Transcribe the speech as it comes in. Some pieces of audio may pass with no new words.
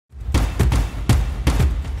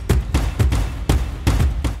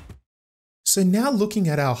So now looking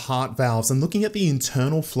at our heart valves and looking at the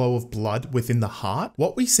internal flow of blood within the heart,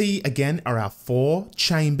 what we see again are our 4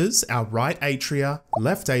 chambers, our right atria,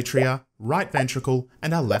 right ventricle,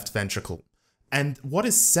 and our left ventricle. And what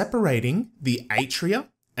is separating the atria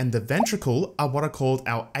and the ventricle are what are called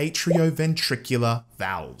our atrioventricular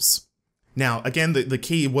valves. Now, again, the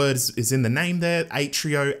key word is in the name there,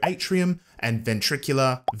 atrium, and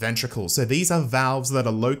ventricular, ventricle. So these are valves that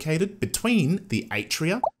are located between the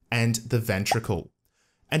atria and the ventricle.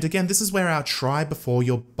 And again, this is where our try before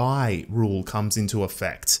your buy rule comes into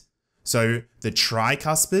effect. So the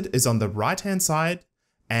tricuspid is on the right-hand side,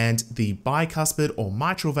 and the bicuspid or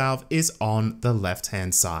mitral valve is on the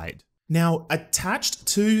left-hand side. Now, attached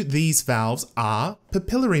to these valves are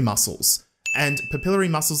papillary muscles, and papillary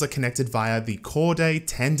muscles are connected via the chordae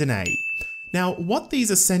tendineae. Now, what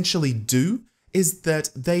these essentially do is that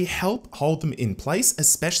they help hold them in place,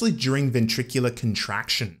 especially during ventricular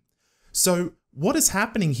contraction. So what is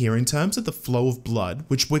happening here in terms of the flow of blood,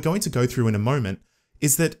 which we're going to go through in a moment,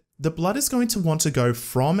 is that the blood is going to want to go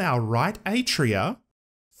from our right atria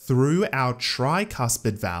through our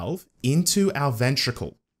tricuspid valve into our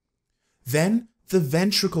ventricle. Then the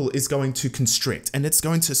ventricle is going to constrict and it's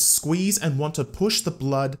going to squeeze and want to push the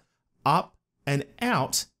blood up and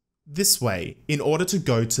out this way in order to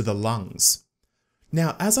go to the lungs.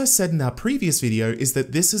 Now, as I said in our previous video, is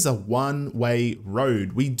that this is a one-way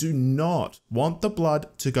road. We do not want the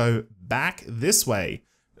blood to go back this way.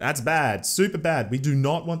 That's bad, super bad. We do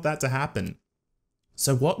not want that to happen.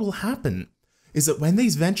 So what will happen is that when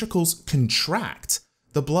these ventricles contract,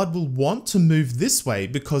 the blood will want to move this way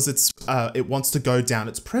because it wants to go down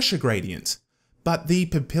its pressure gradient. But the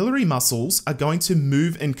papillary muscles are going to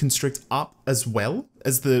move and constrict up as well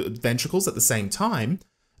as the ventricles at the same time.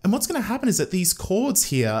 And what's going to happen is that these cords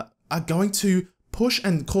here are going to push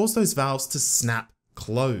and cause those valves to snap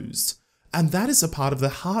closed. And that is a part of the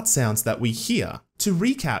heart sounds that we hear. To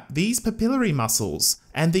recap, these papillary muscles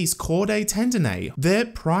and these chordae tendineae, their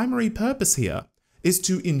primary purpose here is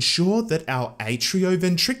to ensure that our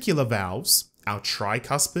atrioventricular valves, our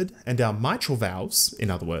tricuspid and our mitral valves, in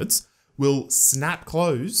other words, will snap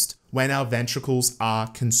closed when our ventricles are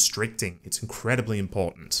constricting. It's incredibly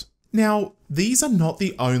important. Now, these are not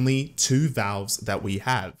the only 2 valves that we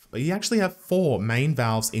have. We actually have 4 main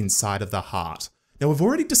valves inside of the heart. Now, we've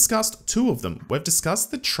already discussed 2 of them. We've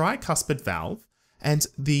discussed the tricuspid valve and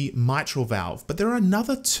the mitral valve, but there are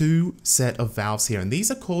another 2 set of valves here, and these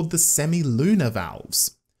are called the semilunar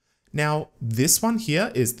valves. Now, this one here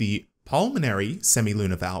is the pulmonary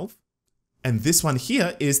semilunar valve, and this one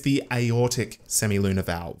here is the aortic semilunar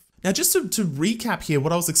valve. Now, just to recap here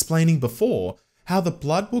what I was explaining before, how the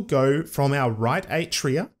blood will go from our right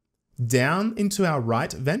atria down into our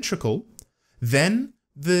right ventricle, then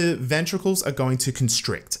the ventricles are going to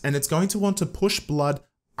constrict and it's going to want to push blood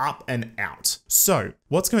up and out. So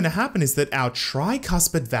what's going to happen is that our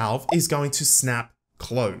tricuspid valve is going to snap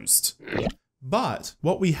closed. But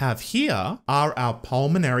what we have here are our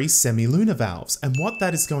pulmonary semilunar valves. And what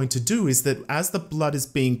that is going to do is that as the blood is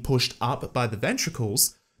being pushed up by the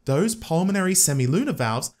ventricles, those pulmonary semilunar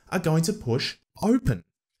valves are going to push open.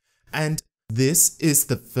 And this is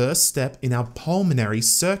the first step in our pulmonary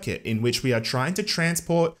circuit in which we are trying to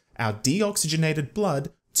transport our deoxygenated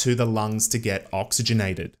blood to the lungs to get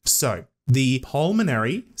oxygenated. So the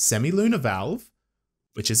pulmonary semilunar valve,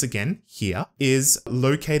 which is again here, is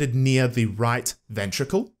located near the right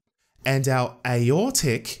ventricle, and our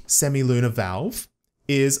aortic semilunar valve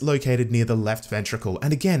is located near the left ventricle.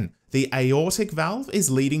 And again, the aortic valve is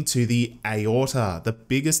leading to the aorta, the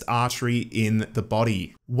biggest artery in the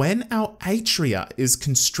body. When our atria is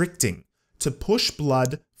constricting to push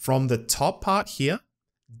blood from the top part here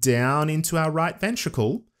down into our right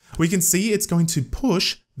ventricle, we can see it's going to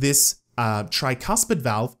push this tricuspid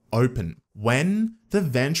valve open. When the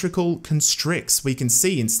ventricle constricts, we can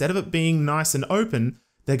see instead of it being nice and open,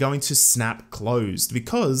 they're going to snap closed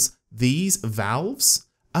because these valves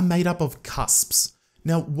are made up of cusps.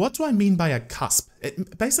 Now, what do I mean by a cusp?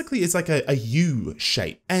 It basically is like a U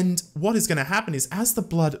shape. And what is going to happen is as the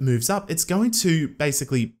blood moves up, it's going to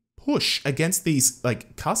basically push against these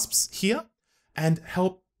like cusps here and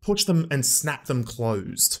help push them and snap them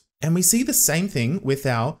closed. And we see the same thing with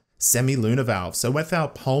our semilunar valve. So with our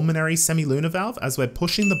pulmonary semilunar valve, as we're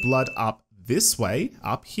pushing the blood up this way,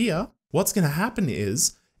 up here, what's going to happen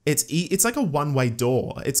is it's like a one-way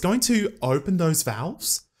door. It's going to open those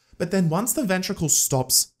valves. But then once the ventricle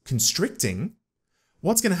stops constricting,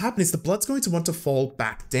 what's going to happen is the blood's going to want to fall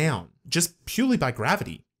back down, just purely by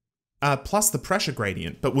gravity, plus the pressure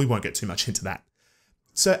gradient, but we won't get too much into that.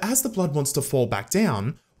 So as the blood wants to fall back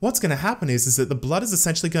down, what's going to happen is that the blood is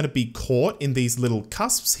essentially going to be caught in these little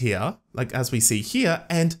cusps here, like as we see here,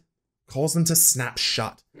 and cause them to snap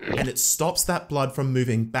shut. And it stops that blood from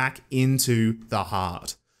moving back into the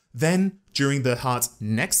heart. Then, during the heart's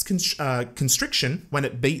next constriction, when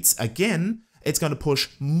it beats again, it's going to push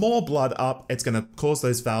more blood up. It's going to cause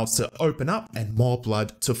those valves to open up and more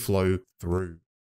blood to flow through.